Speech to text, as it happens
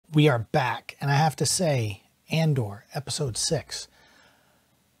We are back, and I have to say, Andor, episode 6.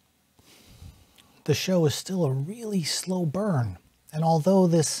 The show is still a really slow burn, and although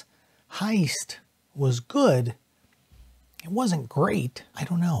this heist was good, it wasn't great. I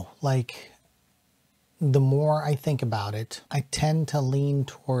don't know, like, the more I think about it, I tend to lean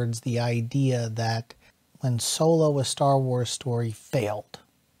towards the idea that when Solo, a Star Wars story, failed,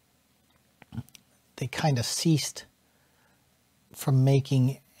 they kind of ceased from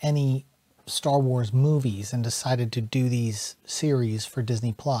making any Star Wars movies and decided to do these series for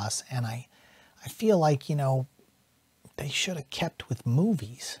Disney Plus. And I feel like, you know, they should have kept with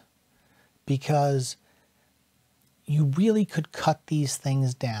movies, because you really could cut these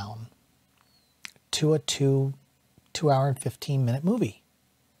things down to a 2 hour and 15-minute movie.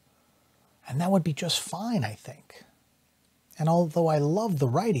 And that would be just fine, I think. And although I love the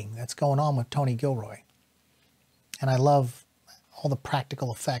writing that's going on with Tony Gilroy, and I love all the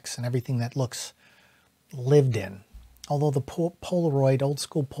practical effects and everything that looks lived in, although the Polaroid, old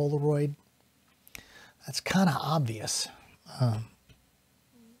school Polaroid, that's kind of obvious. I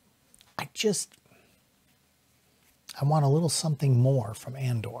want a little something more from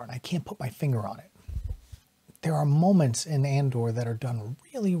Andor, and I can't put my finger on it. There are moments in Andor that are done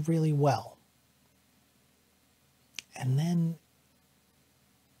really, really well. And then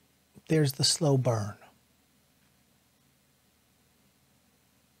there's the slow burn.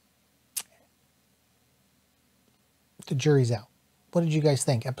 The jury's out. What did you guys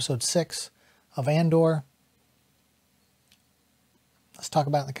think? Episode 6 of Andor. Let's talk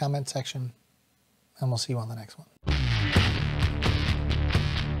about it in the comment section, and we'll see you on the next one.